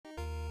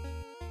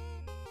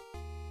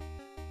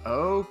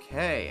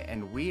Okay,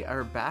 and we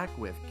are back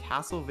with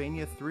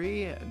Castlevania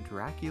 3,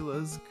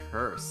 Dracula's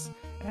Curse.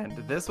 And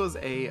this was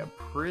a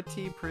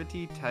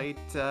pretty tight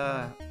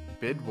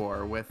bid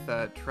war with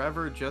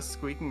Trevor just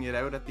squeaking it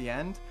out at the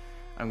end.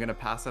 I'm going to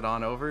pass it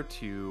on over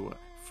to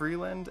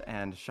Freeland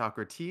and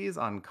Socrates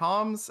on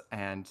comms,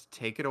 and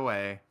take it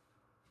away.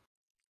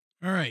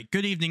 All right,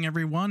 good evening,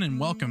 everyone, and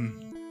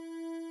welcome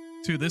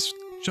to this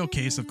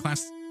showcase of I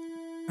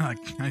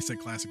said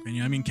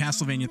Classicvania. I mean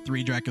Castlevania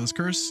 3, Dracula's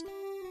Curse.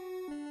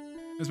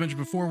 As mentioned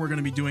before, we're going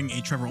to be doing a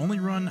Trevor-only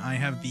run. I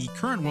have the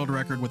current world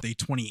record with a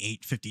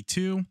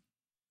 28:52.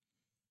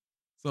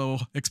 So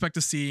expect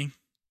to see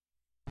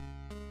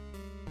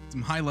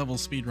some high-level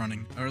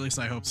speedrunning, or at least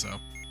I hope so.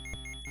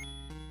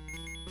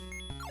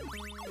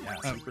 Yeah,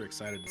 super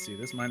excited to see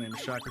this. My name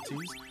is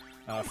Socrates.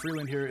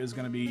 Freeland here is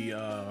going to be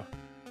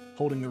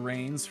holding the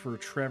reins for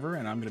Trevor,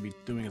 and I'm going to be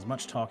doing as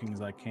much talking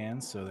as I can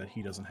so that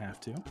he doesn't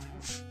have to.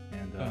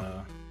 And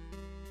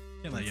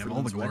can't let you have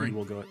all the glory.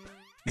 We'll go.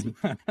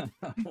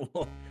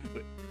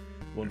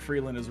 When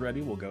Freeland is ready,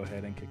 we'll go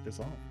ahead and kick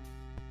this off.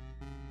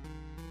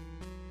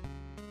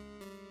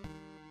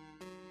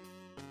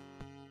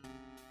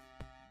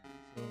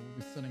 So we'll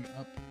be setting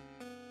up.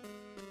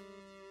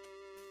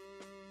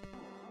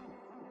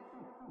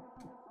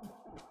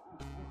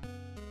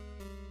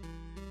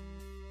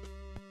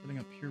 Setting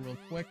up here real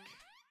quick.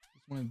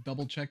 Just want to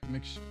double check to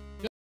make sure,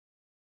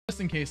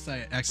 just in case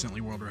I accidentally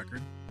world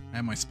record. I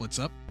have my splits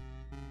up.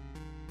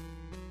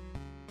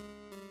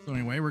 So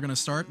anyway, we're going to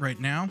start right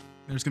now.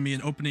 There's going to be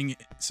an opening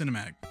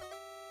cinematic.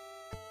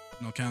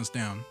 And I'll count us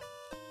down.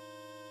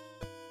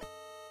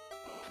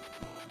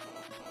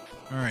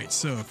 Alright,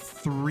 so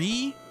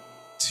 3,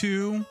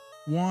 2,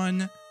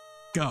 1,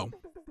 go.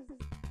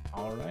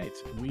 Alright,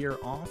 we are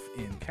off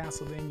in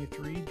Castlevania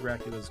 3,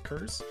 Dracula's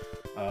Curse.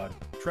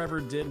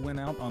 Trevor did win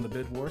out on the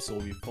bid war, so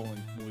we'll be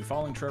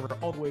following Trevor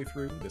all the way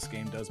through. This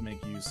game does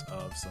make use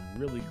of some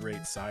really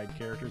great side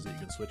characters that you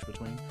can switch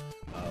between.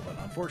 But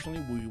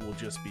unfortunately, we will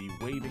just be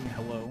waving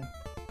hello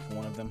to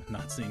one of them,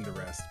 not seeing the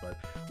rest. But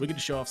we get to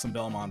show off some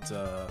Belmont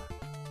panache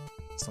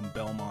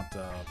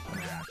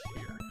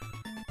here.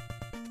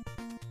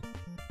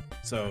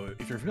 So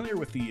if you're familiar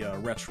with the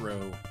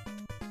retro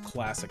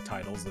classic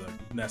titles, the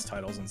NES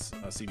titles in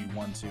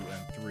CB1, 2,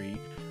 and 3,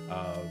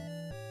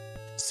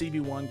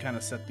 CB1 kind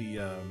of set the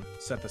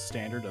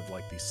standard of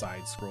like the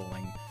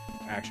side-scrolling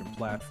action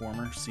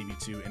platformer.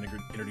 CB2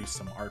 introduced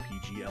some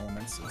RPG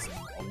elements. It's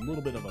a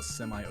little bit of a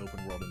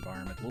semi-open world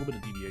environment, a little bit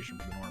of deviation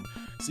from the norm.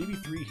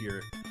 CB3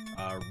 here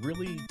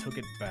really took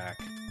it back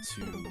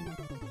to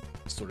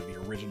sort of the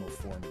original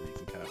formula you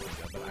can kind of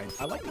think of. But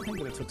I like to think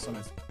that it took some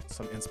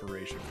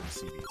inspiration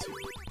from CB2.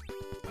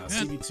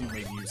 CB2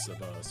 made use of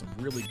some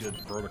really good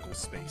vertical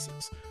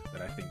spaces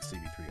that I think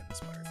CB3 had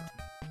inspired from.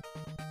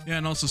 Yeah,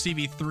 and also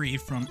CB3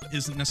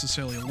 isn't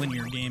necessarily a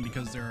linear game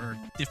because there are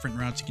different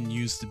routes you can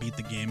use to beat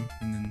the game,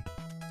 and then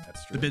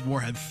that's true. The bid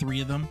war had 3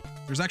 of them.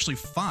 There's actually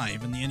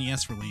 5 in the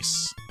NES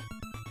release.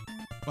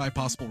 5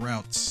 possible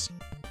routes.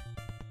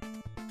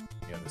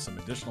 Yeah, there's some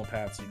additional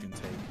paths you can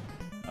take.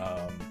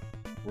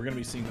 We're going to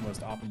be seeing the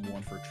most optimal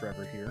one for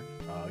Trevor here.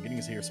 Getting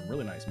to hear some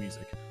really nice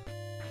music.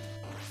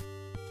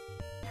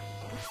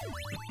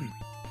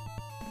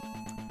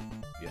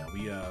 Yeah,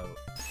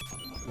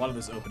 a lot of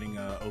this opening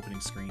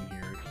screen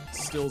here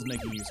still is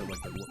making use of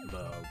like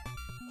the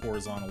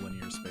horizontal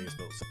linear space,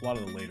 but a lot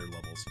of the later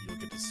levels you'll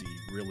get to see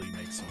really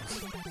makes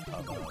use of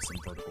some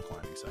vertical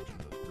climbing sections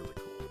that are really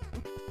cool.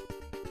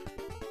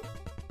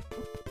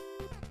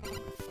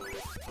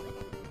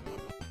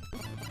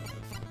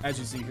 As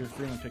you see here,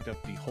 Freeland picked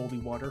up the Holy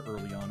Water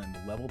early on in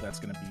the level. That's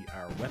going to be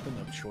our weapon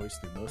of choice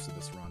through most of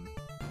this run.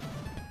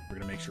 We're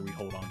going to make sure we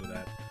hold on to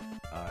that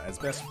as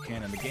best we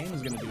can, and the game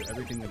is going to do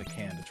everything that it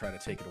can to try to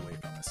take it away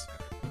from us.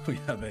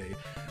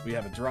 We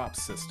have a drop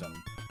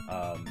system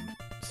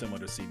similar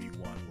to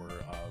CB1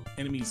 where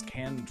enemies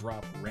can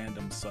drop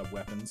random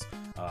sub-weapons.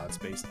 It's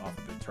based off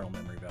of the internal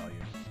memory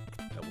value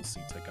that we'll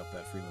see take up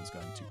that Freeland's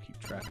going to keep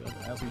track of.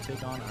 As we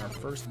take on our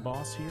first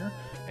boss here,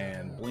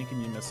 and blink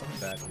and you miss him,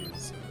 that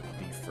is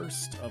the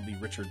first of the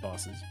Richard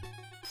bosses.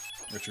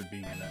 Richard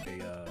being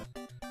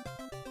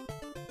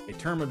a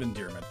term of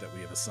endearment that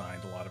we have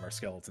assigned a lot of our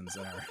skeletons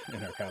in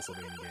our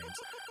Castlevania games.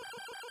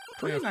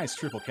 Pretty nice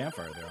triple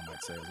campfire there, I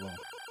might say, as well.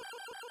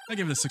 I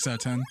give it a 6 out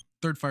of 10.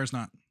 Third fire's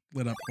not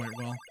lit up quite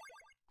well.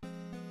 And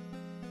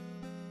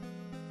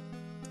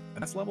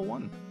that's level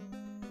 1.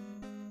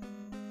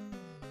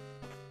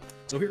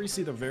 So here you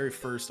see the very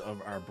first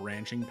of our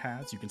branching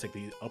paths. You can take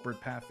the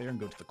upward path there and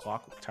go to the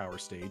clock tower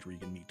stage where you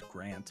can meet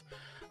Grant.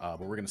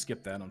 But we're going to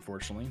skip that,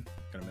 unfortunately.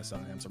 Going to miss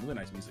out on him. Some really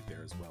nice music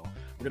there as well.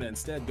 We're going to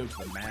instead go to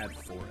the Mad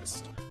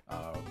Forest.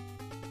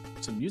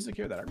 Some music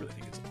here that I really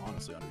think is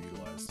honestly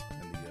underutilized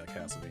in the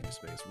Castlevania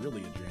space.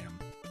 Really a jam.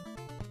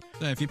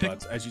 If you pick,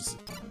 but as you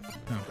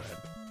go ahead.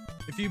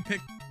 If you pick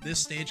this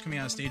stage coming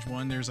out of stage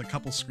 1, there's a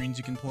couple screens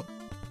you can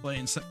play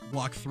in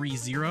block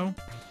 3-0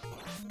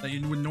 that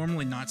you would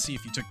normally not see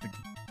if you took the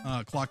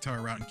clock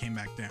tower route and came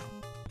back down.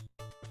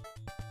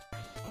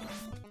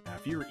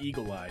 if you were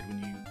eagle-eyed when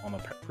you on the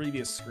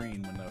previous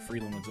screen when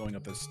Freeland was going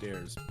up those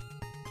stairs,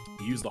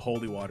 you used the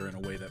holy water in a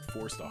way that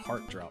forced a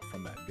heart drop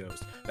from that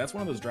ghost. That's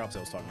one of those drops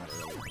I was talking about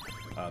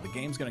earlier. The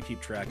game's going to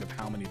keep track of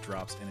how many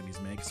drops enemies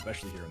make,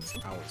 especially here in this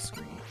owl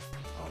screen.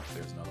 Oh,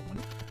 there's another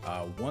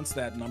one. Once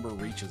that number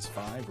reaches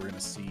 5, we're going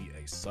to see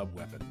a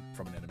sub-weapon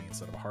from an enemy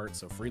instead of a heart.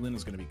 So Freeland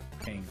is going to be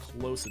paying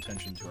close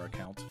attention to our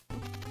count,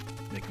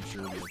 making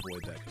sure we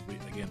avoid that.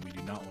 Because again, we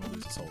do not want to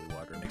lose this holy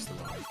water. It makes the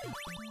run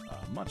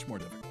much more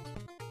difficult.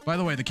 By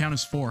the way, the count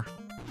is 4.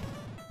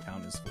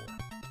 Count is 4.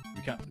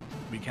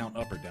 We count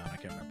up or down. I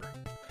can't remember.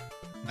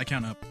 I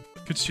count up.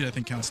 Good shit, I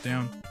think counts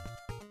down.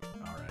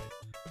 All right.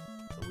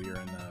 So we are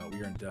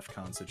in DEF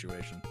CON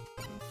situation.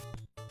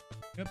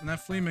 Yep, and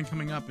that Freeman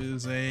coming up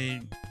is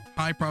a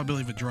high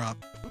probability of a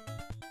drop.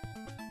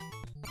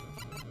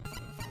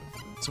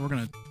 So we're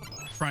gonna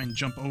try and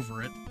jump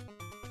over it.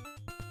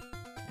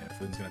 Yeah,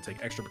 Flynn's gonna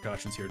take extra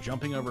precautions here,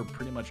 jumping over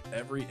pretty much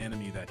every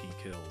enemy that he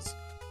kills,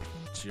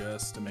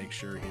 just to make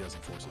sure he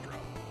doesn't force a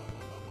drop.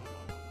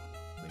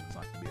 I think it's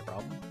not gonna be a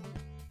problem.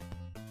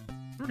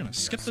 We're gonna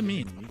skip the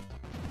meat.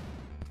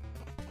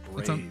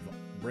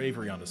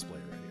 Bravery on display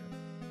right here.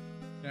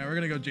 Yeah, we're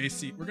gonna go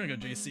JC. We're gonna go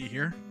JC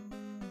here.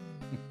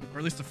 Or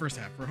at least the first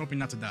half. We're hoping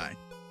not to die.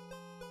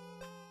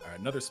 All right,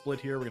 another split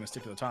here. We're going to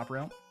stick to the top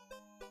route.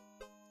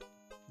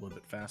 A little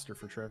bit faster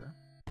for Trevor.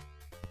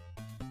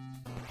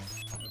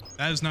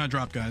 That is not a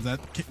drop, guys. That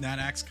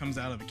axe comes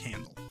out of a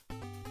candle.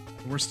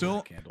 We're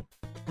still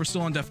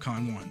on DEF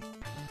CON 1.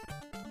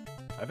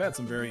 I've had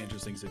some very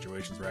interesting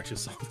situations where I actually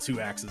saw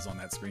 2 axes on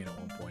that screen at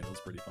one point. It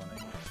was pretty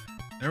funny.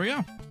 There we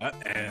go.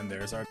 And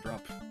there's our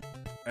drop.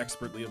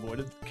 Expertly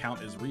avoided.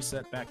 Count is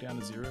reset back down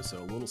to 0, so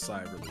a little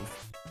sigh of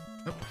relief.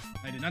 Oh,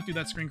 I did not do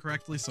that screen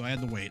correctly, so I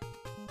had to wait.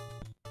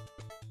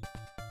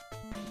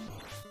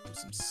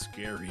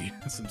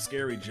 Some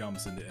scary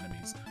jumps into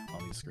enemies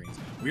on these screens.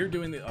 We're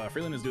doing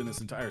Freeland is doing this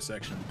entire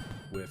section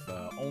with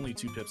only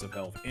 2 pips of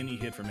health. Any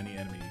hit from any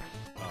enemy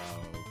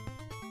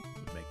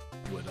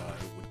would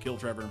kill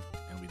Trevor,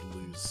 and we'd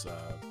lose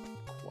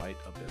quite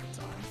a bit of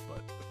time.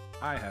 But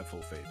I have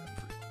full faith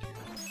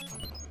in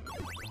Freeland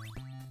here.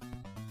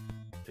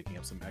 Picking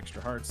up some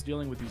extra hearts,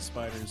 dealing with these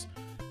spiders.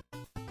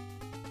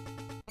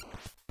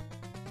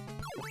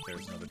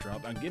 There's another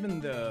drop. And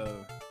given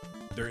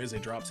there is a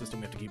drop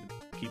system, we have to keep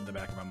in the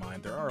back of our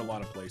mind. There are a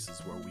lot of places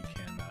where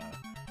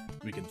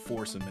we can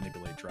force and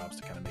manipulate drops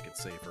to kind of make it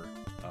safer.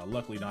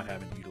 Luckily, not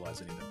having to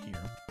utilize any of them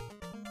here,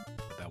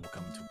 but that will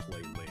come into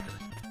play later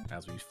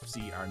as we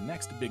see our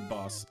next big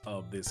boss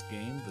of this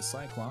game, the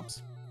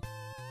Cyclops.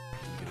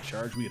 We get a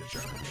charge. We get a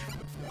charge.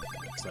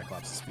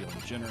 Cyclops is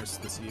feeling generous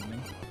this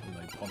evening. We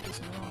like pump this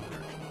in the wrong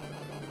direction.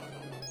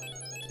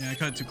 Yeah, I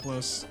cut it too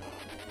close.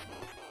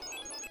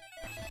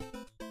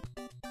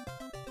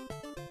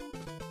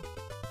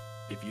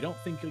 If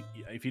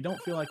you don't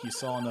feel like you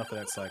saw enough of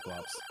that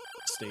Cyclops,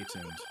 stay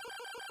tuned.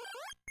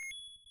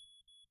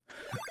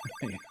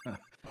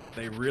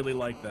 They really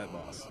like that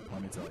boss,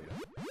 let me tell you.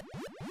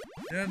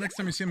 Yeah, next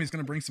time you see him, he's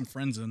gonna bring some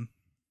friends in.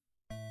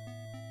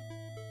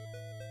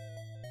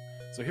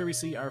 So here we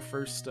see our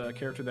first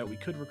character that we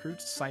could recruit,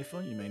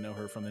 Sypha. You may know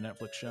her from the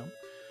Netflix show.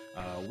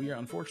 We are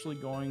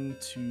unfortunately going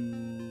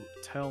to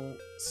tell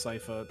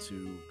Sypha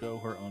to go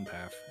her own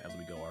path as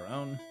we go our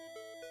own.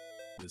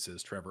 This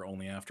is Trevor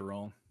only after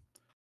all.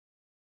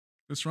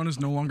 This run is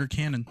no longer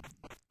canon.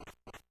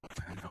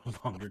 No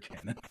longer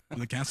canon.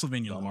 The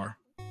Castlevania lore.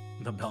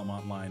 The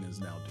Belmont line is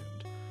now doomed.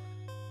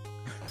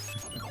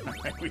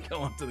 Alright, we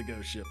go on to the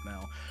ghost ship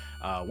now.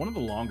 One of the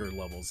longer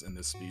levels in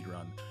this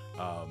speedrun,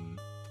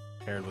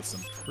 paired with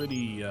some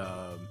pretty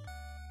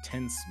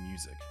tense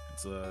music.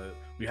 It's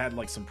we had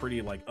like some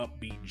pretty like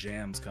upbeat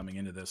jams coming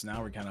into this.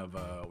 Now we're kind of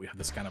we have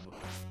this kind of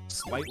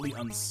slightly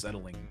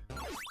unsettling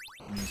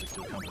music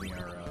to accompany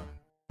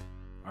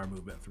our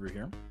movement through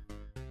here.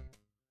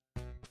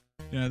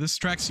 Yeah, this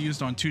track's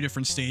used on 2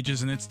 different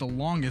stages, and it's the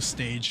longest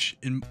stage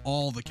in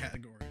all the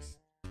categories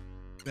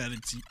that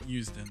it's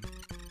used in.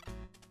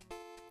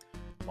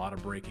 A lot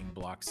of breaking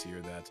blocks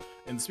here that,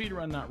 in the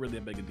speedrun, not really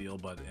a big a deal,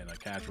 but in a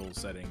casual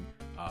setting,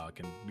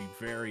 can be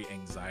very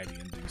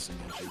anxiety-inducing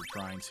as you're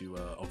trying to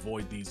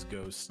avoid these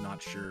ghosts.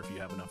 Not sure if you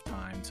have enough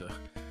time to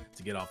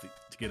get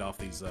off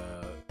these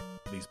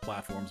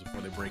platforms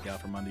before they break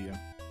out from under you.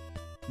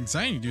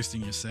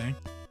 Anxiety-inducing, you say?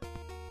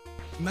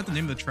 Isn't that the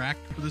name of the track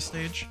for this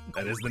stage?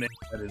 That is the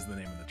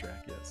name of the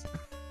track, yes.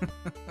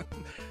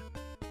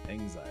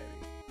 Anxiety.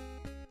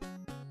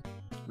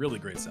 Really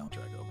great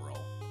soundtrack overall.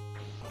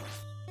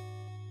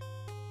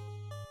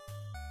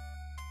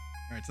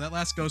 Alright, so that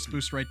last ghost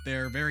boost right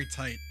there, very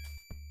tight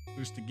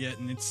boost to get,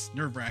 and it's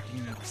nerve-wracking,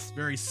 and it's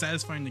very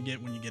satisfying to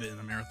get when you get it in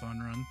a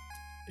marathon run.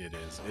 It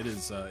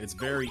is. It's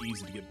very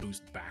easy to get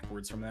boost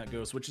backwards from that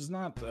ghost, which is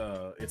not,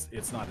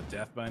 it's not a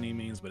death by any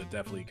means, but it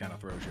definitely kind of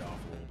throws you off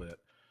a little bit.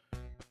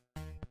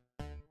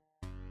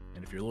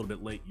 And if you're a little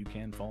bit late, you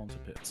can fall into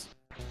pits.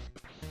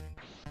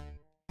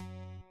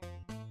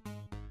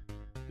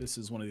 This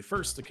is one of the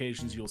first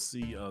occasions you'll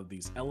see of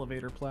these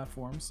elevator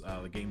platforms.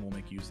 The game will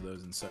make use of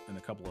those in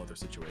a couple other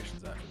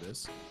situations after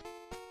this.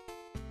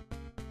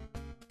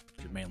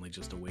 mainly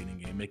just a waiting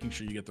game, making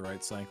sure you get the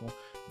right cycle.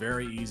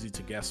 Very easy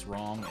to guess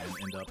wrong and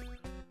end up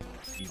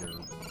either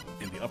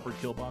in the upper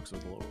kill box or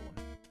the lower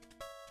one.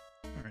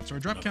 All right, so our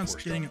drop count's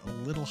getting a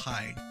little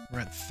high. We're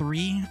at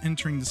 3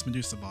 entering this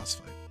Medusa boss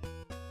fight.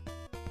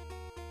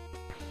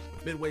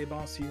 Midway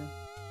boss here.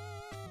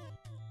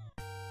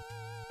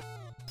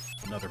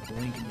 Another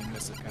blink and you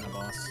miss it kind of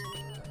boss.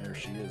 There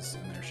she is,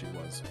 and there she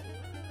was.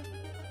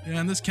 Yeah,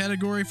 in this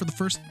category, for the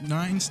first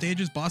 9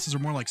 stages, bosses are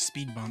more like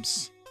speed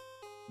bumps.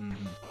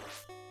 Mm-hmm.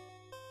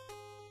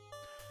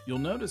 You'll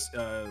notice,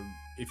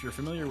 if you're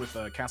familiar with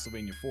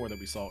Castlevania 4 that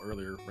we saw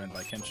earlier, ran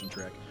by Kenshin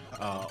Trek,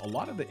 a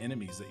lot of the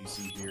enemies that you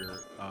see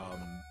here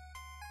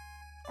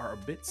are a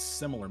bit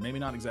similar. Maybe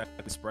not exactly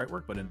sprite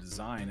work, but in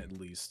design at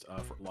least,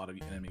 for a lot of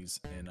the enemies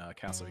in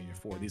Castlevania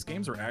 4. These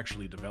games are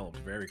actually developed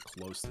very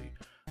closely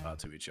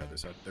to each other,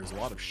 so there's a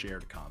lot of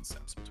shared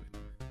concepts between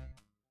them.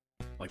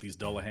 Like these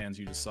Dullahans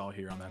you just saw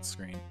here on that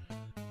screen.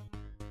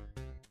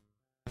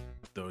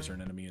 Those are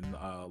an enemy in,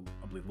 I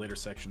believe, later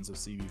sections of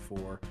CV4.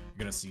 You're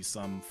going to see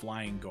some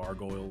flying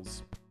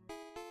gargoyles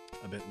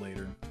a bit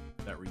later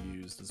that were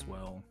used as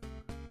well.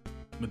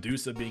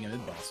 Medusa being an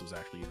mid-boss was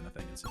actually even a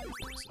thing in CV4,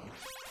 so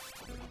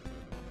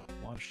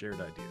a lot of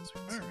shared ideas.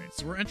 Alright,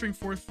 so we're entering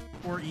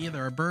 4E.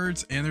 There are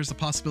birds, and there's the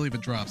possibility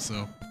of a drop,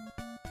 so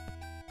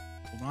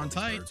hold on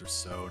tight. Birds are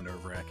so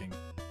nerve-wracking.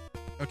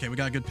 Okay, we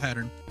got a good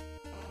pattern.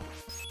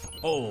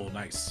 Oh,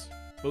 nice.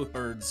 Both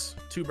birds.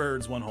 2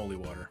 birds, 1 holy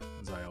water,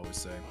 as I always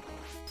say.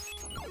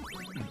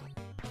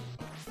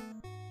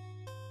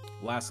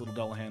 Last little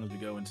Dullahan as we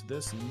go into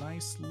this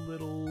nice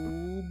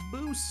little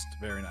boost.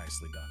 Very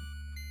nicely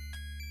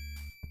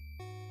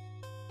done.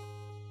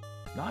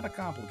 Not a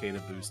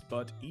complicated boost,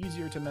 but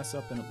easier to mess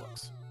up than it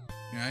looks.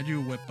 Yeah, I do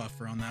a whip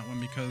buffer on that one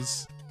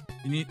because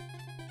you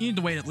need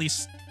to wait at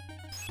least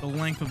the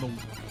length of the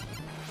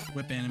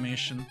whip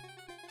animation.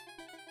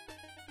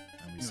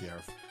 And we see our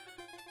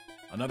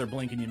another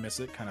blink and you miss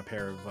it kind of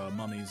pair of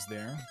mummies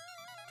there.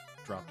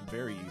 Dropped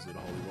very easily to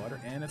holy water,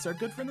 and it's our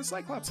good friend the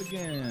Cyclops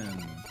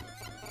again.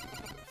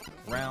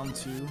 Round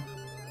 2.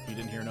 He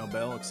didn't hear no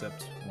bell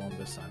except, well,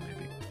 this time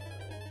maybe.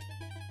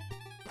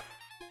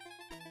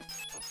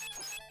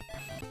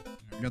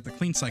 We got the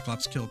clean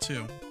Cyclops kill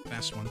too.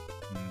 Fast one.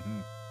 Mm-hmm.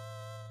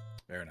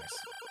 Very nice.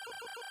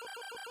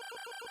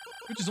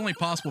 Which is only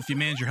possible if you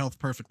manage your health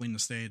perfectly in the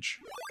stage.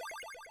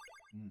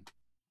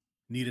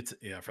 Needed to,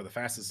 yeah, for the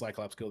fastest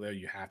Cyclops kill there,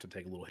 you have to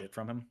take a little hit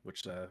from him,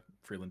 which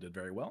Freeland did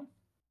very well.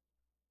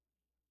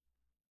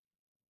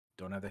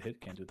 Don't have the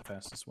hit, can't do it the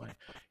fastest way.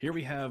 Here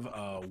we have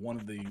one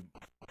of the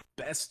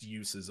best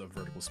uses of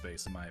vertical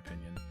space, in my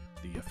opinion.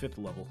 The 5th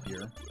level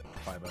here,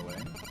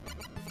 508.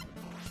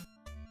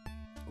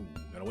 Ooh,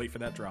 gotta wait for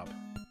that drop.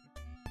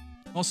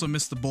 Also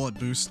missed the bullet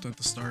boost at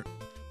the start.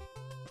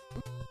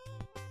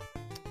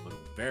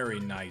 Very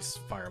nice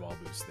fireball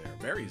boost there.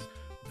 Very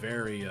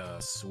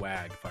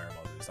swag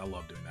fireball boost. I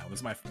love doing that. This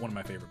is one of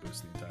my favorite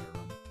boosts in the entire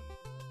run.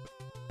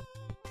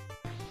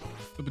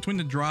 But between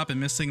the drop and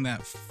missing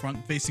that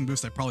front-facing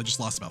boost, I probably just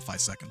lost about 5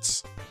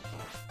 seconds.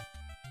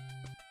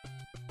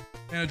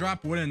 And a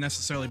drop wouldn't have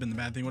necessarily been the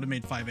bad thing. It would have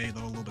made 5A,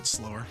 though, a little bit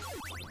slower.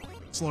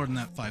 Slower than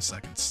that 5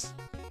 seconds.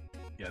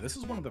 Yeah, this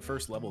is one of the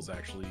first levels,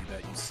 actually,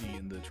 that you see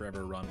in the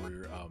Trevor run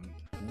where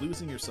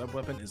losing your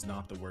sub-weapon is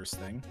not the worst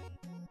thing.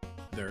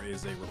 There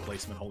is a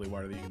replacement holy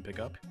water that you can pick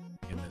up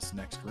in this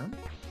next room.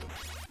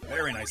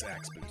 Very nice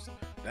axe boost.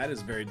 That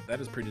is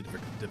pretty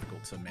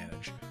difficult to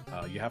manage.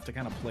 You have to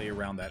kind of play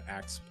around that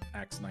axe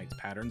knight's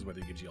patterns, whether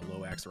it gives you a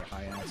low axe or a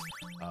high axe.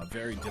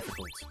 Very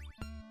difficult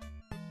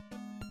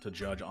to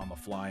judge on the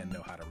fly and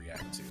know how to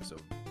react to. So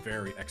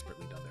very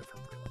expertly done there from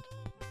Freeland.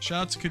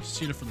 Shout out to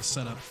Kuchita for the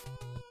setup.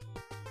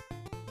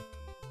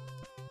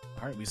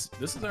 All right,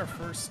 this is our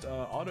first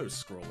auto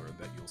scroller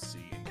that you'll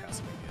see in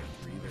Castlevania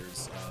 3.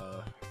 There's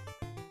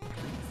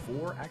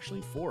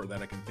 4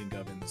 that I can think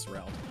of in this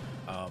route.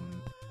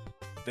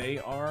 They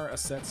are a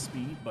set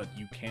speed, but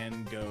you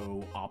can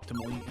go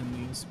optimally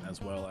in these,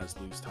 as well as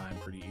lose time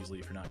pretty easily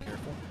if you're not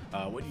careful.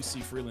 What you see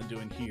Freeland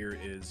doing here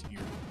is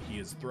he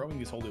is throwing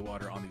these holy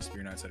water on these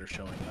spear knights that are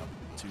showing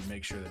up to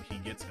make sure that he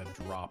gets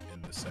a drop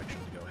in this section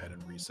to go ahead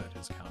and reset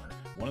his counter.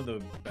 One of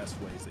the best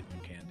ways that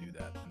you can do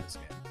that in this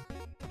game.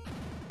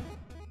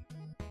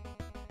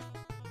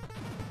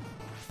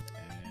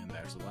 And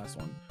there's the last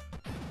one.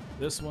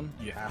 This one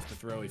you have to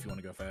throw if you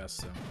want to go fast,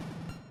 so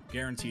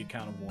guaranteed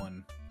count of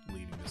 1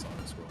 leaving this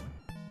auto scrolling.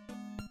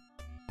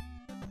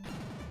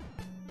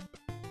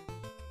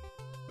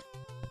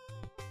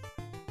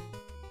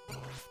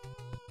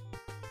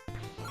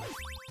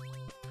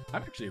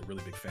 I'm actually a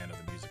really big fan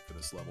of the music for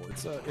this level.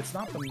 It's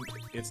not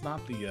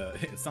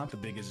the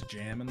biggest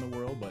jam in the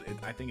world, but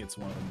I think it's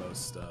one of the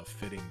most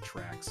fitting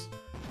tracks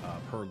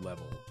per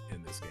level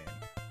in this game.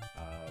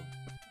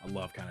 I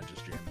love kind of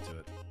just jamming to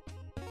it.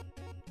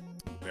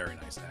 Very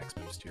nice axe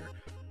boost here.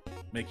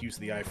 Make use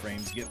of the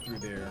iframes, get through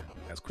there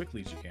as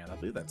quickly as you can. I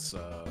believe that's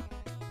the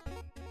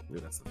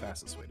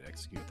fastest way to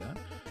execute that.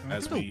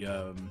 As we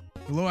the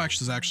low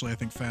axe is actually, I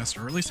think,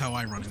 faster, or at least how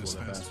I run it is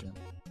faster.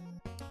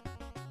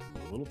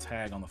 Low a little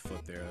tag on the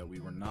foot there that we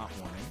were not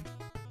wanting.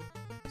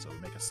 So we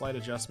make a slight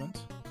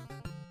adjustment.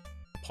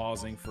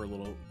 Pausing for a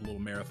little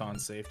marathon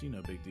safety,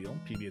 no big deal.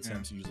 PB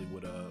attempts usually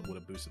would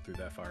have boosted through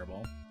that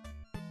fireball.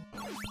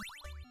 All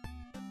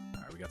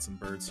right, we got some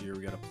birds here.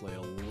 We got to play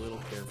a little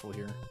careful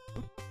here.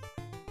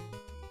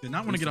 Did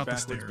not want to get off the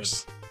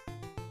stairs.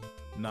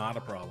 Not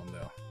a problem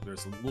though.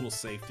 There's a little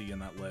safety in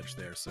that ledge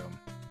there, so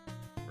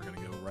we're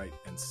gonna go right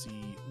and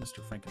see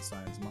Mr.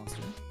 Frankenstein's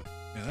monster.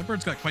 Yeah, that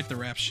bird's got quite the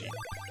rap sheet.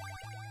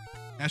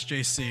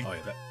 SJC. Oh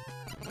yeah,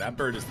 that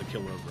bird is the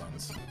killer of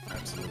runs.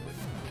 Absolutely.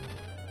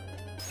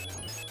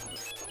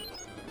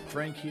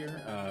 Frank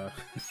here.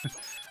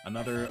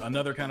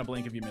 Another kind of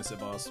blink if you miss it,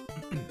 boss.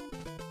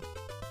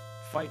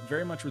 Fight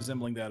very much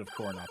resembling that of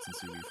Coronats in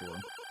CV4.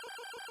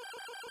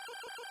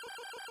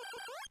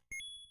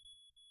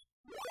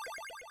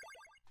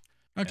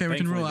 Okay, we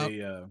can rule out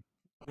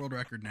world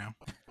record now.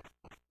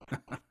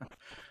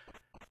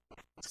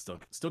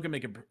 Still can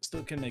make a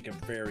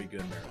very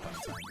good marathon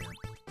time here.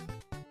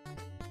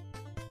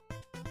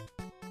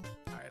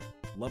 All right,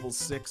 level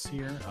 6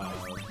 here.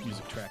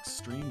 Music track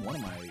stream. One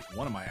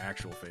of my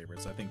actual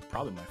favorites. I think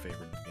probably my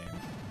favorite in the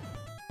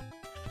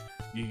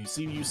game. You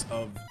see the use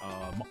of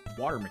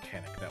water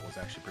mechanic that was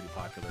actually pretty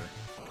popular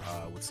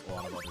with a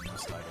lot of other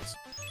NES titles.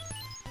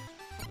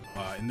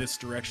 In this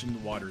direction, the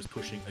water is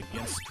pushing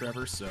against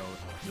Trevor, so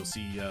you'll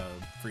see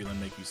Freeland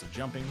make use of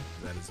jumping.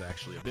 That is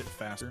actually a bit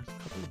faster.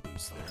 A couple of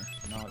boosts there.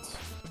 Not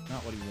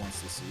what he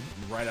wants to see.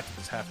 And right after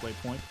this halfway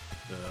point,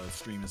 the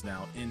stream is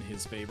now in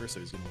his favor,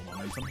 so he's getting a little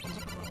momentum. He's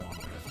going to run along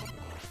with it.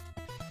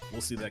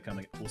 We'll see that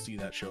coming. We'll see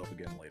that show up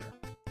again later.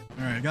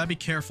 All right, I gotta be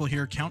careful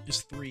here. Count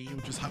is 3,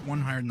 which is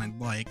one higher than I'd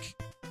like.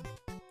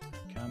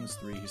 Count is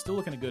 3. He's still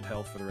looking at good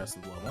health for the rest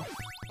of the level.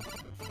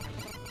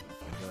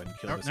 Go ahead and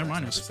kill this. Never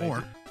mind, it was 4.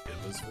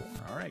 It was 4.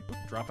 All right,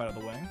 drop out of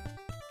the way.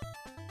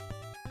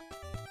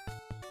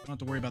 Don't have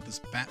to worry about this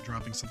bat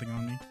dropping something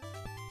on me.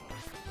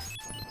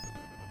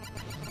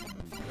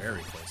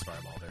 Very close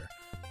fireball there.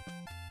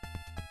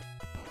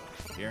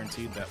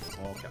 Guaranteed that was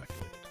all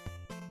calculated.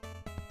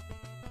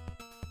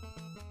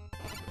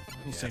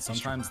 Yeah,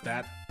 sometimes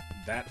that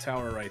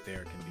tower right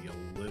there can be a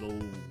little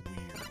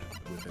weird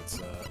with its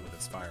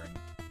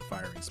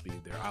firing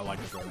speed there. I like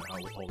to throw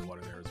that holy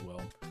water there as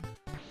well.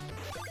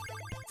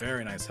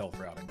 Very nice health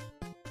routing.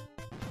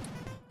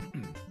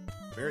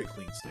 Very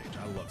clean stage.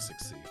 I love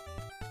 6C.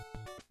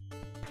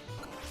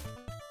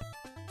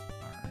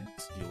 Alright,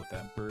 let's deal with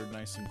that bird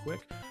nice and quick.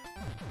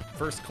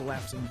 First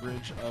collapsing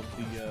bridge of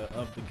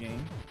the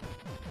game.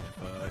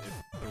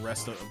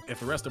 If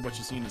the rest of what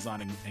you've seen is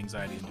not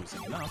anxiety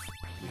inducing enough,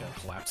 we have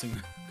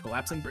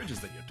collapsing bridges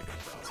that you have to go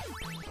across.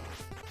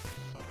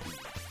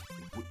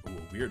 A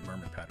weird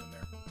merman pattern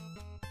there.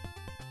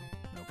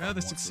 No Yeah,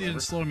 they succeeded in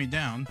slowing me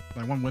down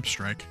by 1 whip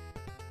strike.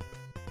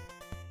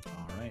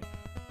 Alright.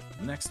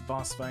 Next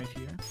boss fight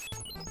here.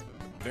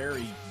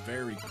 Very,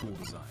 very cool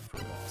design for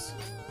a boss.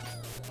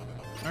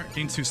 Alright,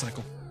 gain 2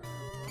 cycle.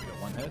 We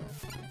got 1 head.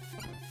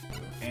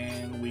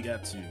 And we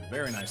got 2.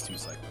 Very nice 2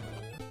 cycle.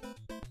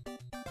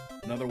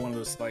 Another one of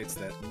those fights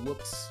that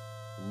looks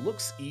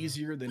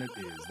easier than it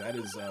is. That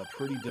is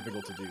pretty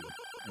difficult to do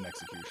in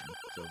execution.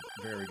 So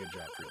very good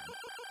job, Freeland.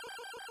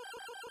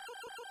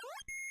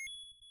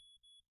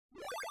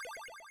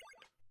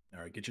 All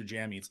right, get your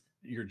jam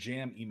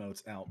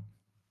emotes out.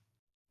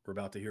 We're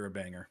about to hear a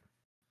banger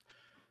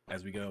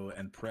as we go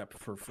and prep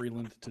for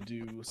Freeland to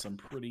do some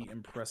pretty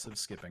impressive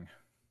skipping.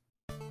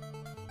 Our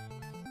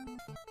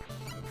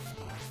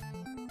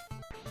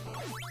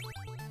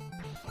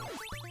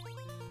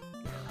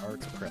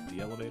heart to prep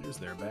the elevators.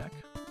 They're back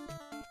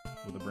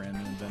with a brand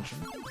new invention.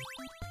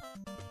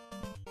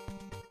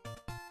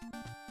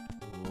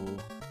 Ooh,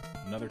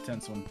 another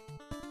tense one.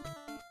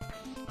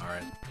 All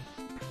right,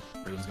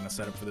 Freeland's gonna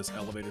set up for this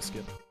elevator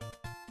skip.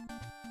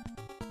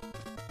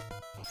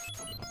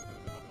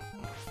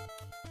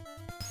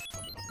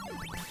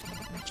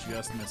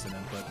 Just missing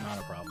input, not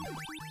a problem.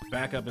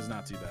 Backup is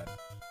not too bad.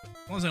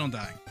 As long as I don't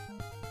die.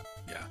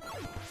 Yeah.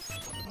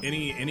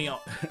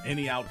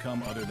 Any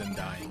outcome other than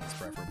dying is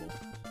preferable.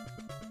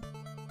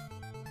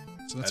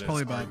 So that's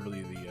probably about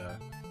really the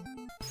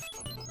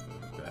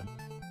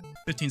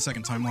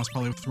 15-second time loss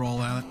probably through all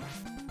that.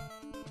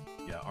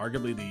 Yeah,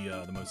 arguably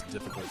the most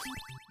difficult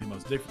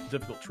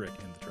trick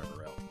in the Trevor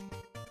route.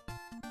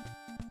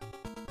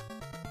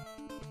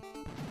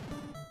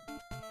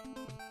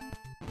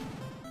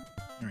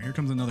 All right, here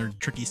comes another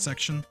tricky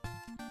section.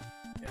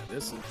 Yeah,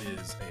 this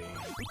is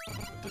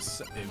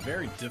a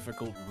very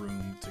difficult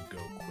room to go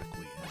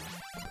quickly in.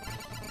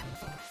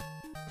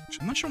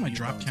 I'm not sure what my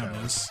drop count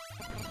is.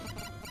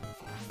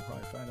 We'll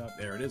probably find out.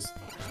 There it is.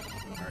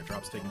 All right,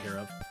 drop's taken care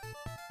of.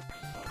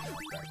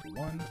 Back to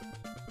 1.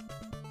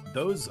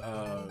 Those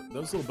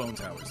little bone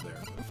towers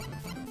there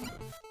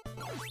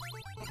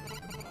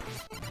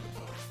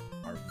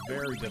are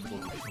very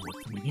difficult to deal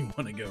with when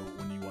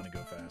you want to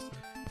go fast.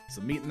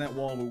 So meeting that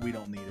wall where we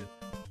don't need it.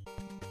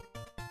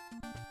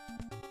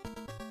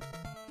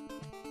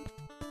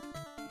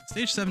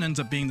 Stage 7 ends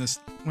up being this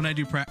when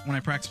I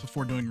practice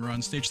before doing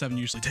runs. Stage 7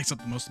 usually takes up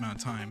the most amount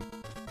of time.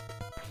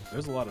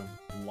 There's a lot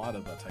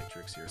of tight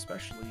tricks here,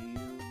 especially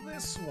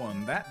this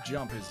one. That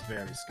jump is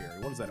very scary.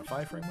 What is that? A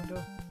 5-frame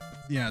window?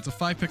 Yeah, it's a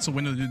 5-pixel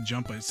window to do the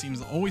jump, but it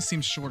always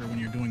seems shorter when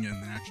you're doing it in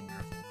the actual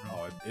marathon.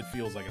 Oh, it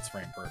feels like it's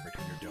frame perfect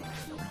when you're doing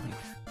it in a run.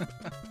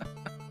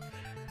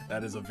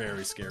 That is a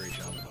very scary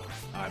jump.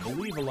 I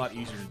believe a lot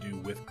easier to do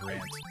with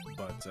Grant,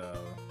 but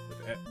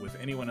with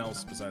anyone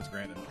else besides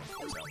Grant and of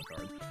course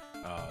Alucard,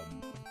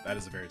 that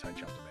is a very tight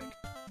jump to make.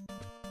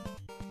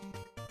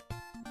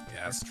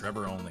 Yes,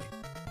 Trevor only.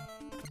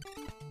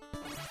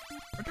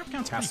 Our jump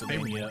count's pretty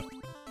favorable.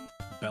 Castlevania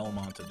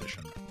Belmont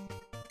Edition.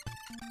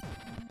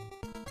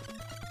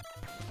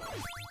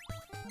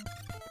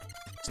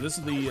 So this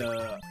is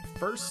the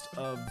first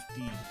of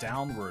the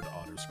downward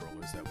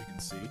auto-scrollers that we can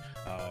see.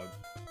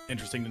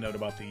 Interesting to note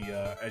about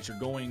the, as you're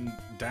going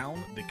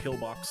down, the kill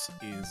box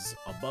is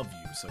above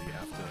you, so you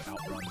have to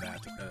outrun that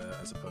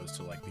as opposed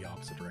to like the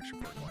opposite direction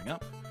for going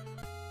up.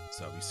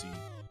 So we see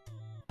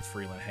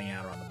Freeland hanging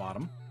out around the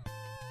bottom.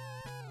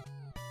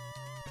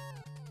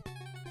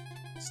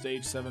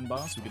 Stage 7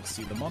 boss, we get to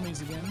see the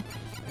mummies again,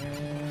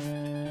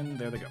 and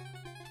there they go.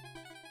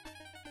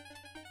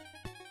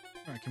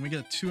 Alright, can we get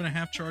a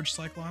 2.5 charge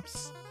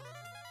Cyclops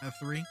at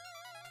 3?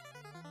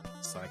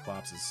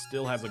 Cyclops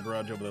still has a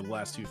grudge over the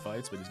last 2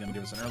 fights, but he's going to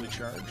give us an early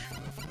charge.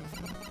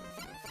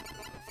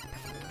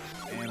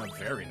 And a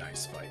very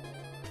nice fight.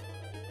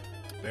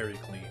 Very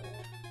clean.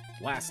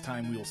 Last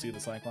time we will see the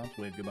Cyclops.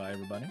 Wave goodbye,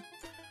 everybody.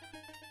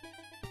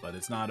 But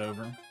it's not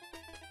over.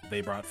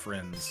 They brought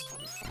friends.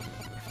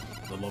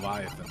 The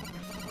Leviathan,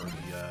 or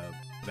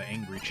the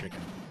Angry Chicken,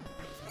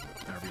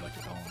 however you like to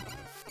call him.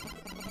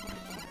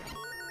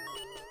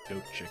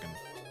 Goat Chicken.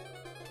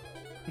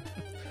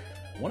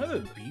 One of the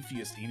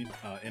beefiest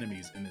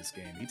enemies in this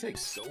game. He takes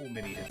so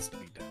many hits to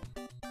beat down.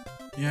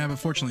 Yeah, but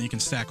fortunately you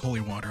can stack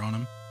holy water on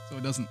him, so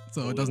it doesn't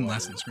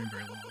last in the screen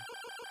very long.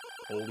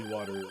 Holy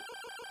water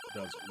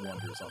does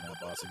wonders on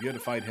that boss. If you had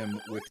to fight him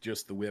with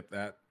just the whip,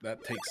 that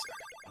takes,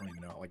 I don't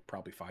even know, like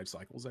probably 5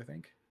 cycles, I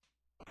think,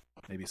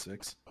 maybe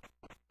 6.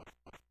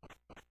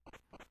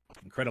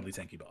 Incredibly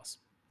tanky boss.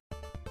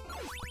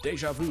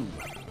 Deja vu.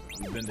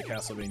 We've been to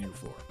Castlevania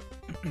before.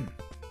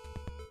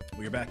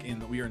 We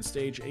are in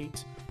stage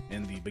 8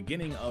 in the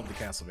beginning of the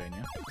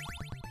Castlevania,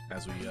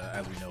 as we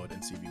know it in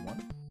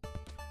CV1.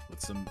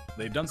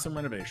 They've done some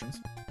renovations.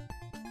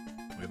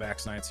 We have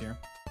Axe Knights here.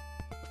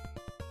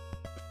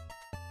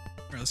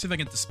 Alright, let's see if I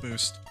get this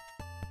boost.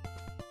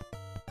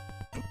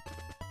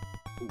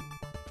 Ooh.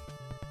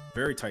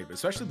 Very tight,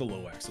 especially the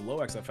low axe. The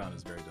low axe I found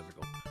is very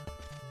difficult.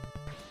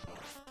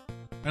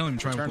 I don't even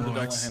try with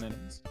low axe.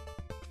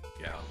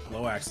 Yeah,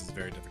 low axe is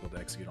very difficult to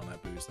execute on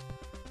that boost.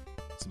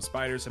 Some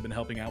spiders have been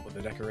helping out with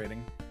the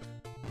decorating.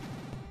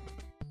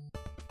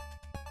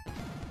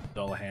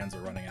 Dullahands are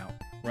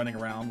running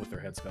around with their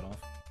heads cut off.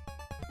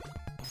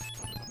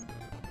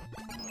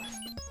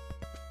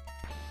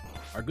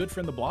 Our good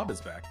friend the Blob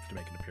is back to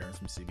make an appearance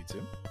from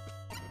CV2.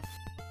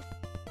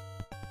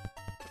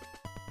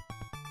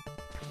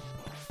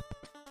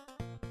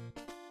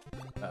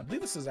 I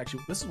believe this is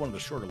one of the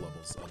shorter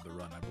levels of the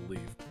run, I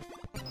believe.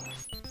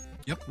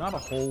 Yep. Not a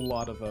whole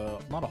lot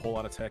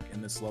of tech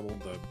in this level.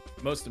 The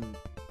most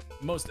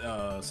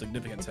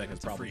significant tech is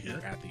probably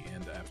here at the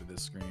end after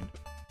this screen.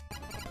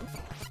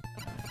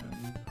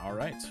 All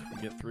right,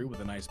 we get through with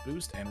a nice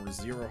boost, and we're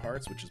 0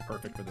 hearts, which is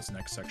perfect for this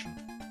next section.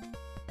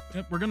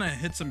 Yep, we're gonna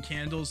hit some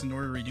candles in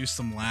order to reduce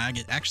some lag.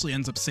 It actually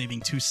ends up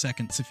saving 2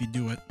 seconds if you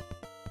do it.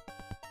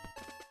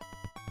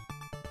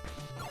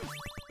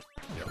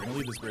 Yeah, we're gonna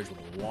leave this bridge with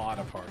a lot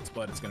of hearts,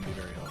 but it's gonna be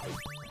very helpful.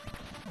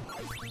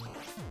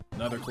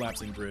 Another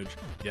collapsing bridge.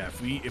 Yeah,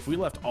 if we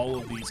left all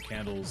of these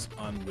candles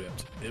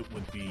unwhipped, it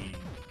would be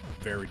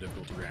very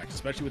difficult to react,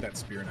 especially with that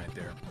Spear Knight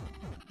there.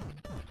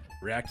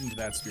 Reacting to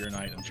that Spear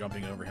Knight and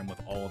jumping over him with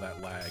all of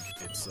that lag,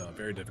 it's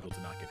very difficult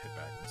to not get hit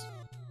backwards.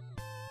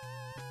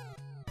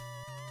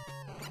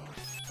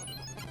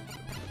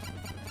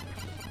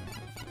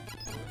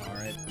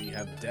 Alright, we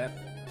have Death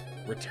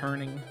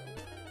returning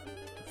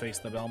to face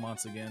the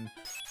Belmonts again.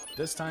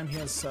 This time he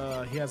has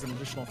an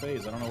additional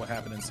phase. I don't know what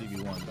happened in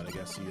CV1, but I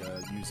guess he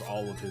used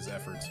all of his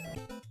efforts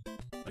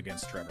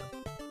against Trevor.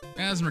 It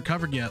hasn't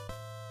recovered yet.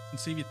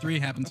 Since CV3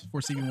 happens before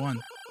CV1.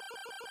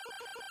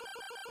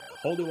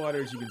 Holy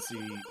Water, as you can see,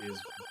 is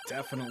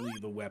definitely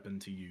the weapon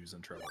to use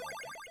in Trevor.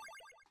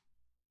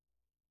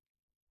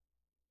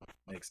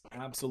 Makes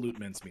absolute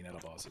mincemeat out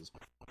of bosses.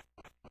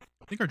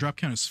 I think our drop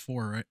count is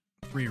 4, right?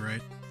 3,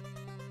 right?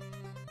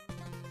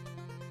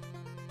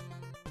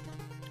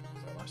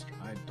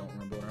 I don't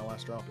remember what our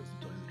last drop is, to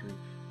tell you the truth.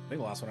 I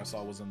think the last one I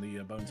saw was in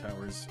the Bone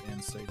Towers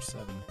in stage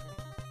 7.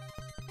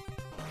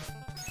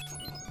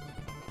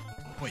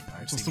 Wait,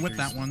 I'm supposed to whip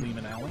that one.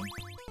 Lehman Alley.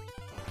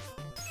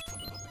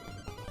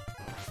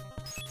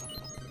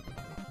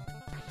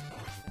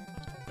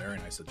 Very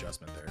nice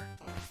adjustment there.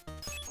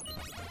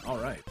 All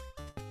right.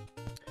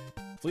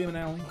 Fleeman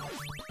Alley.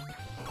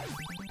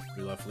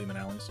 We love Fleeman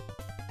Alleys.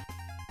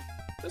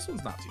 This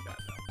one's not too bad,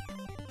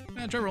 though.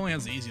 Yeah, Trevor only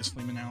has the easiest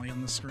Fleeman Alley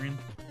on the screen.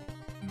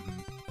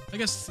 I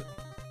guess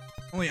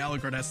only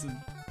Alucard has to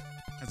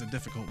as a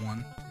difficult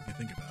one, if you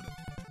think about it.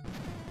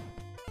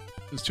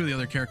 Because two of the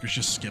other characters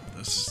just skip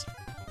this.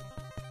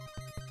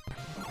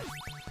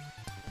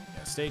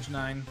 Yeah, stage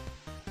 9,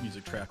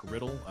 music track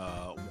Riddle.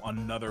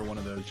 Another one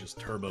of those just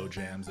turbo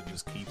jams that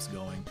just keeps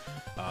going.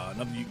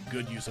 Another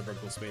good use of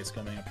vertical space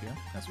coming up here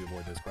as we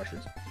avoid those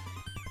crushers.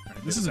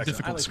 Right, this is a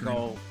difficult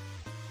screen.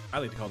 I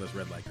like to call this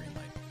red light, green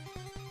light.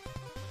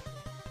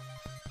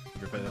 You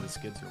ever play that as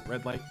kids?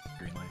 Red light,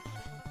 green light.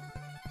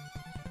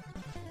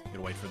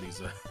 Gotta wait for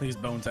these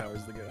bone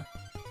towers to go.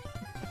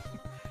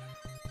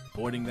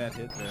 Avoiding that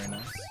hit, very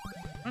nice.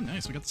 Oh,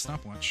 nice. We got the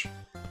stopwatch.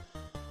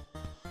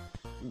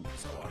 Ooh,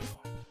 so awesome.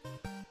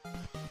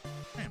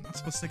 Hey, I'm not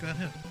supposed to take that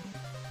hit.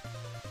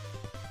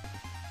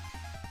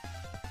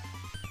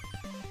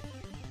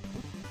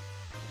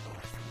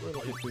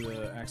 Little hit through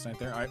the axe knight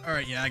there. All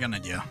right, yeah, I got an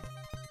idea.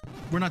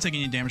 We're not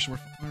taking any damage. So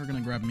we're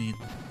gonna grab meat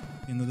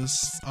into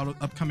this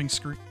upcoming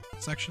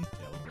section.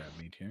 Yeah, we'll grab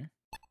meat here.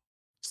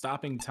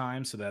 Stopping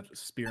time so that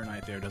Spear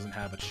Knight there doesn't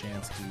have a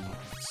chance to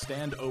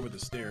stand over the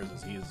stairs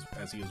as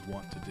he is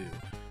wont to do,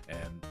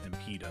 and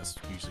impede us,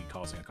 usually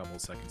causing a couple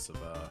of seconds of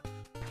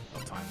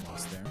time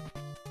loss there.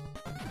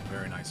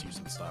 Very nice use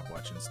of the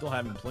stopwatch, and still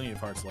having plenty of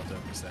hearts left over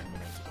in the second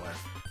multiplayer.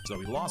 So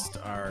we lost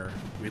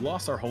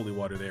our holy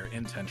water there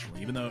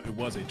intentionally, even though it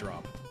was a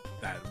drop.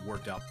 That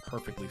worked out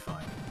perfectly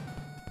fine.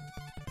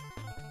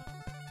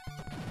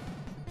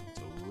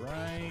 So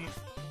right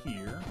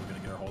here, we're gonna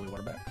get our holy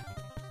water back.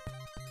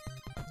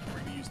 And we're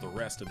gonna use the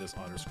rest of this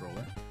auto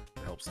scroller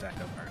to help stack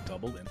up our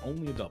double, and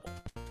only a double.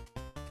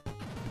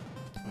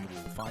 We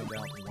will find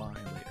out why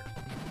later.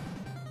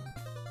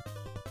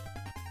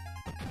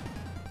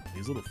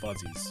 These little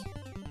fuzzies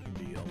can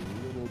be a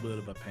little bit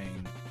of a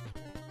pain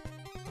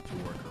to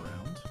work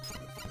around.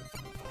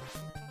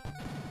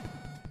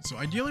 So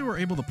ideally we're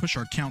able to push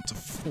our count to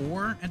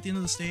 4 at the end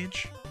of the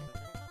stage.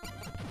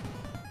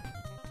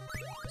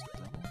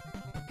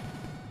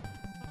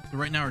 So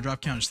right now our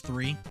drop count is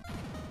 3.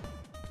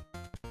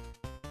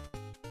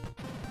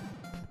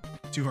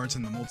 2 hearts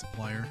in the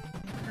multiplier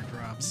for your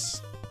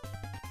drops.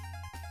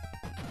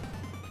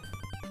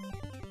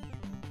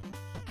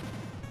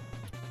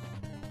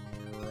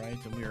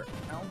 And we are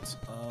out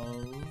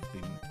of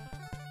the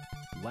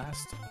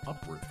last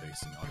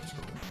upward-facing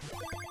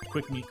auto-scroller.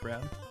 Quick meat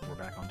grab. We're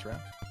back on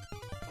track.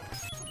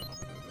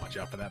 Watch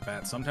out for that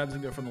bat. Sometimes it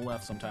can go from the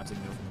left, sometimes it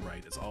can go from the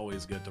right. It's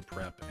always good to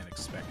prep and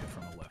expect it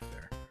from the left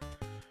there.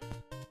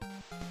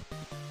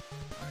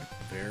 Alright,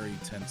 very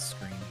tense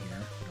screen here.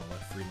 We're gonna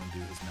let Freeland do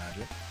his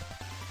magic.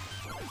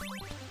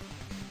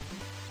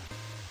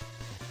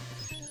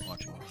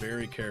 Watching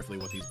very carefully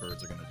what these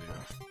birds are gonna do.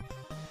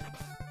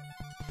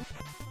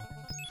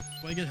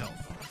 Play good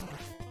health.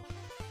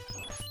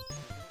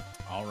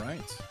 All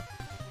right.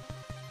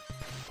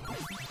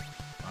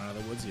 Not out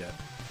of the woods yet.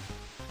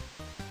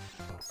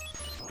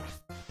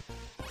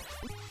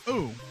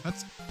 Oh,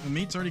 the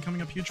meat's already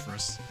coming up huge for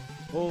us.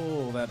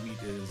 Oh, that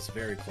meat is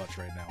very clutch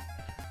right now.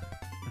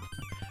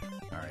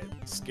 All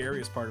right,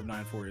 scariest part of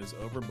 9-4 is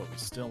over, but we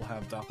still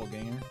have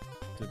Doppelganger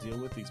to deal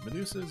with. These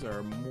Medusas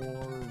are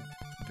more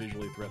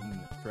visually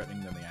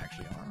threatening than they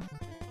actually are.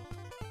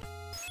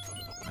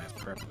 Nice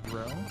prep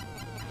throw.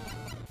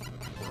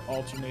 We're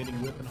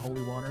alternating whip and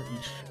holy water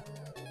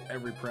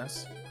every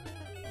press.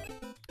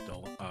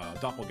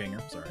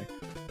 Doppelganger, sorry,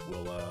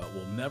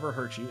 will never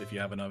hurt you if you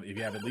have enough. If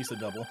you have at least a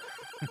double,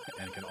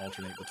 and can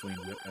alternate between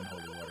whip and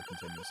holy water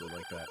continuously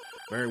like that.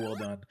 Very well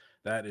done.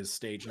 That is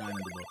stage 9 in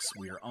the books.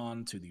 We are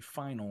on to the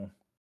final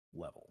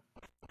level.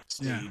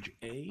 Stage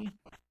A.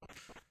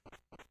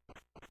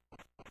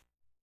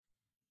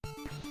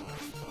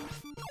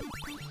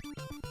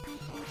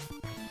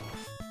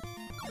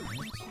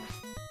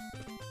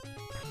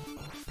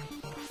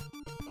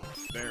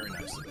 Very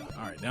nicely done.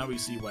 Alright, now we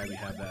see why we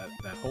have that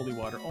holy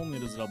water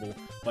only as a double,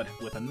 but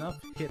with enough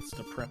hits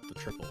to prep the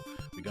triple.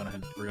 We're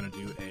gonna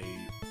do a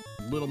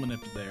little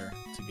manip there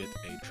to get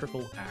a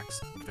triple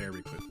axe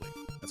very quickly.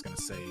 That's gonna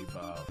save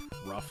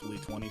roughly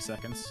 20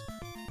 seconds,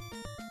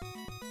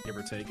 give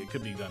or take. It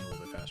could be done a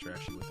little bit faster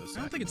actually with this. I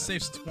don't think it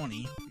saves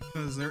 20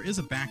 because there is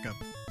a backup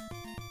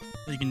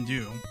that you can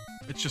do.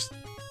 It's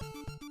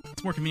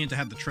more convenient to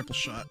have the triple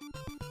shot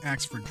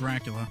axe for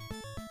Dracula.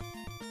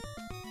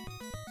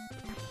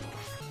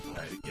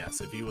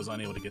 Yes, if he was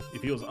unable to get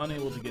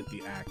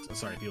the axe,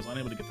 sorry, if he was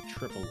unable to get the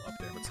triple up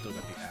there, but still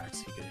got the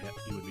axe,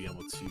 he would be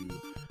able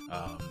to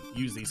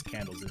use these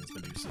candles in his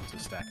Medusa to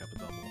stack up a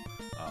double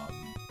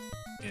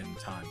in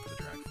time for the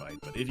drag fight.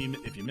 But if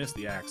you miss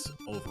the axe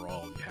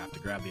overall, you have to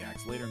grab the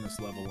axe later in this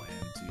level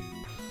and to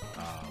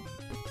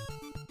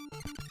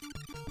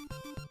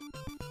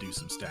do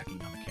some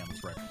stacking on the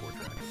candles right before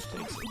drag, which takes a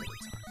bit of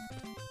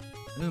time.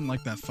 I didn't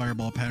like that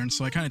fireball pattern,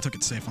 so I kind of took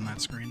it safe on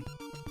that screen.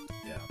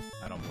 Yeah,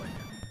 I don't blame you.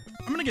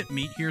 I'm gonna get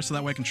meat here so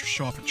that way I can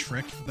show off a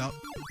trick without...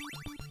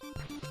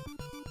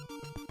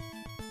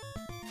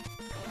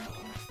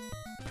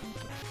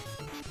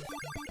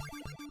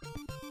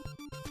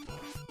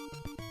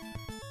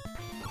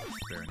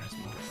 Very nice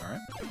move.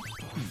 Alright.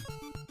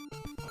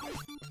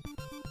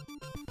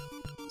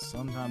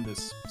 Sometimes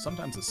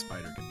this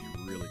spider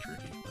can be really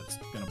tricky, but it's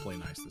gonna play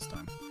nice this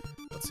time.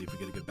 Let's see if we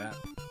get a good bat.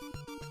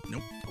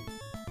 Nope. Oh,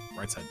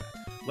 right side bat.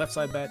 Left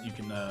side bat, you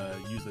can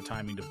use the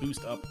timing to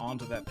boost up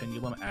onto that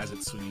pendulum as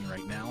it's swinging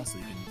right now, so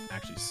you can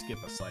actually skip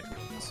a cycle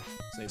of this.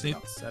 Saves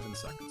about 7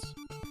 seconds.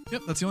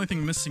 Yep, that's the only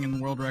thing missing in the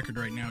world record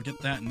right now. Get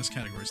that, and this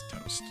category is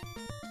toast.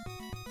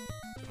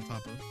 On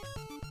top of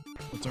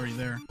what's already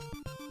there.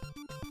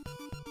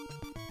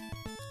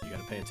 You got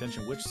to pay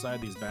attention which side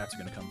these bats are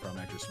going to come from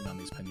after you swing on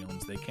these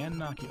pendulums. They can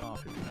knock you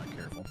off if you're not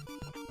careful.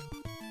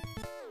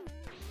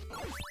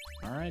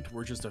 All right,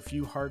 we're just a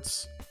few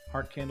heart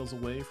candles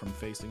away from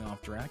facing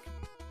off Drac.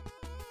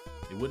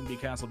 It wouldn't be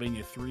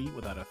Castlevania 3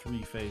 without a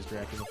 3-phase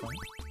Dracula fight.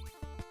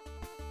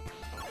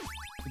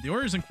 The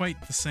order isn't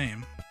quite the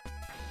same.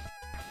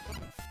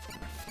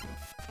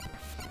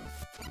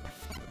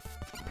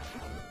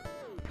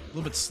 A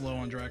little bit slow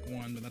on Drac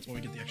 1, but that's why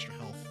we get the extra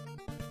health.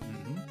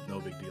 No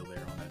big deal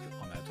there on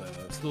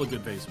that. Still a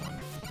good phase 1.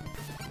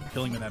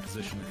 Killing in that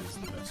position is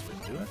the best way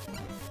to do it.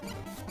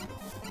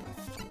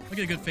 I'll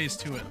get a good phase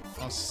 2 at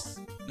us.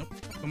 Nope,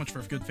 so much for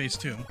a good phase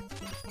 2.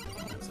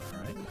 That's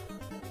alright.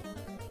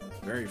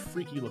 Very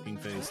freaky looking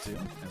phase 2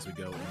 as we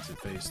go into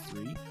phase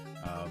 3.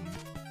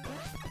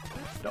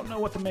 Don't know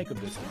what to make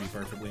of this, to be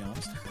perfectly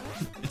honest.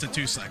 It's a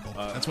 2-cycle.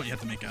 That's what you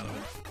have to make out of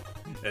it.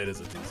 It is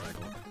a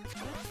 2-cycle.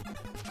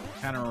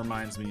 Kind of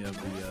reminds me of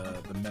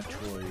the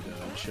Metroid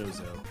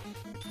Chozo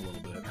a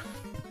little bit.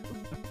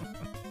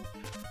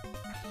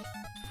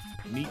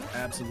 Meat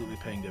absolutely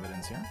paying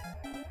dividends here.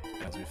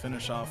 As we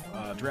finish off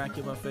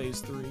Dracula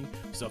Phase 3, we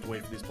still have to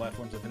wait for these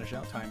platforms to finish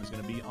out. Time is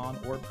going to be on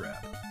Orb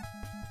Grab.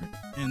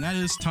 And that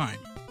is time.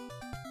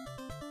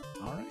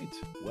 All right.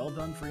 Well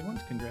done,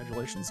 Freeland.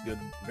 Congratulations. Good,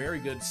 very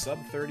good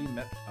sub-30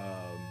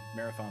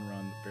 marathon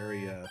run.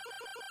 Very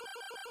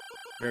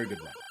good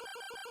run.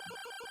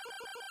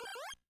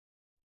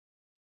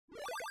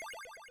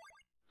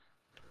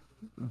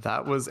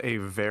 That was a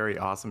very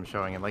awesome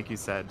showing, and like you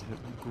said,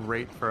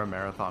 great for a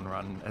marathon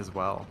run as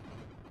well.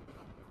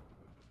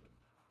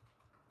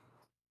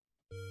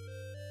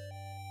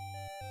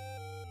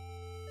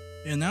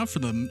 And now for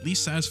the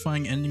least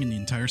satisfying ending in the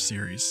entire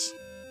series.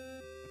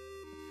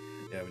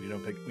 Yeah,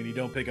 when you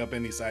don't pick up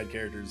any side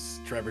characters,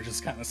 Trevor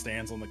just kind of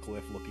stands on the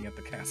cliff looking at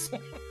the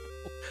castle.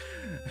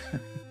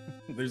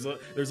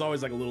 There's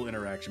always like a little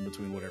interaction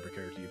between whatever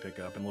character you pick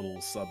up and a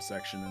little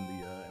subsection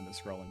in the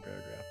scrolling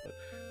paragraph, but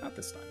not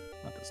this time.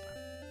 Not this time.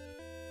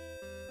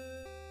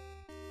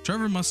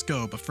 Trevor must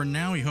go, but for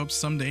now he hopes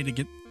someday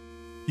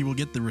he will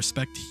get the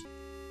respect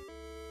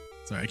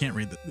sorry, I can't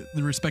read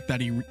the respect that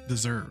he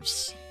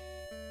deserves.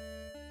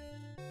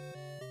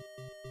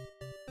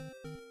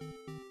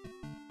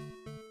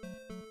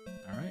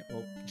 All right,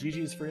 well,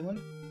 GG's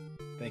Freeland.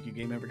 Thank you,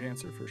 Game Over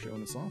Cancer, for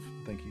showing us off.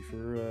 Thank you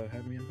for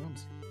having me on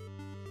Bones.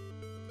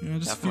 Yeah,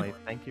 Definitely.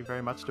 Thank you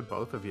very much to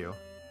both of you.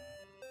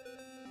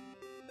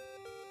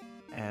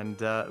 And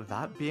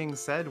that being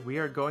said, we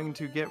are going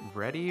to get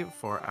ready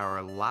for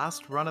our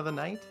last run of the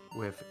night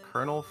with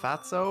Colonel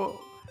Fatso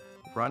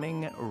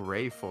running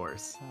Ray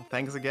Force.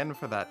 Thanks again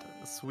for that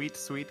sweet,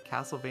 sweet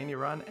Castlevania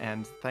run,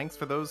 and thanks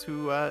for those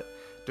who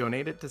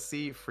donated to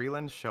see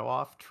Freeland show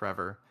off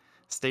Trevor.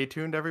 Stay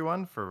tuned,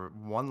 everyone, for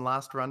one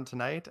last run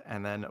tonight,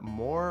 and then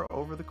more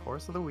over the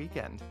course of the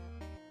weekend.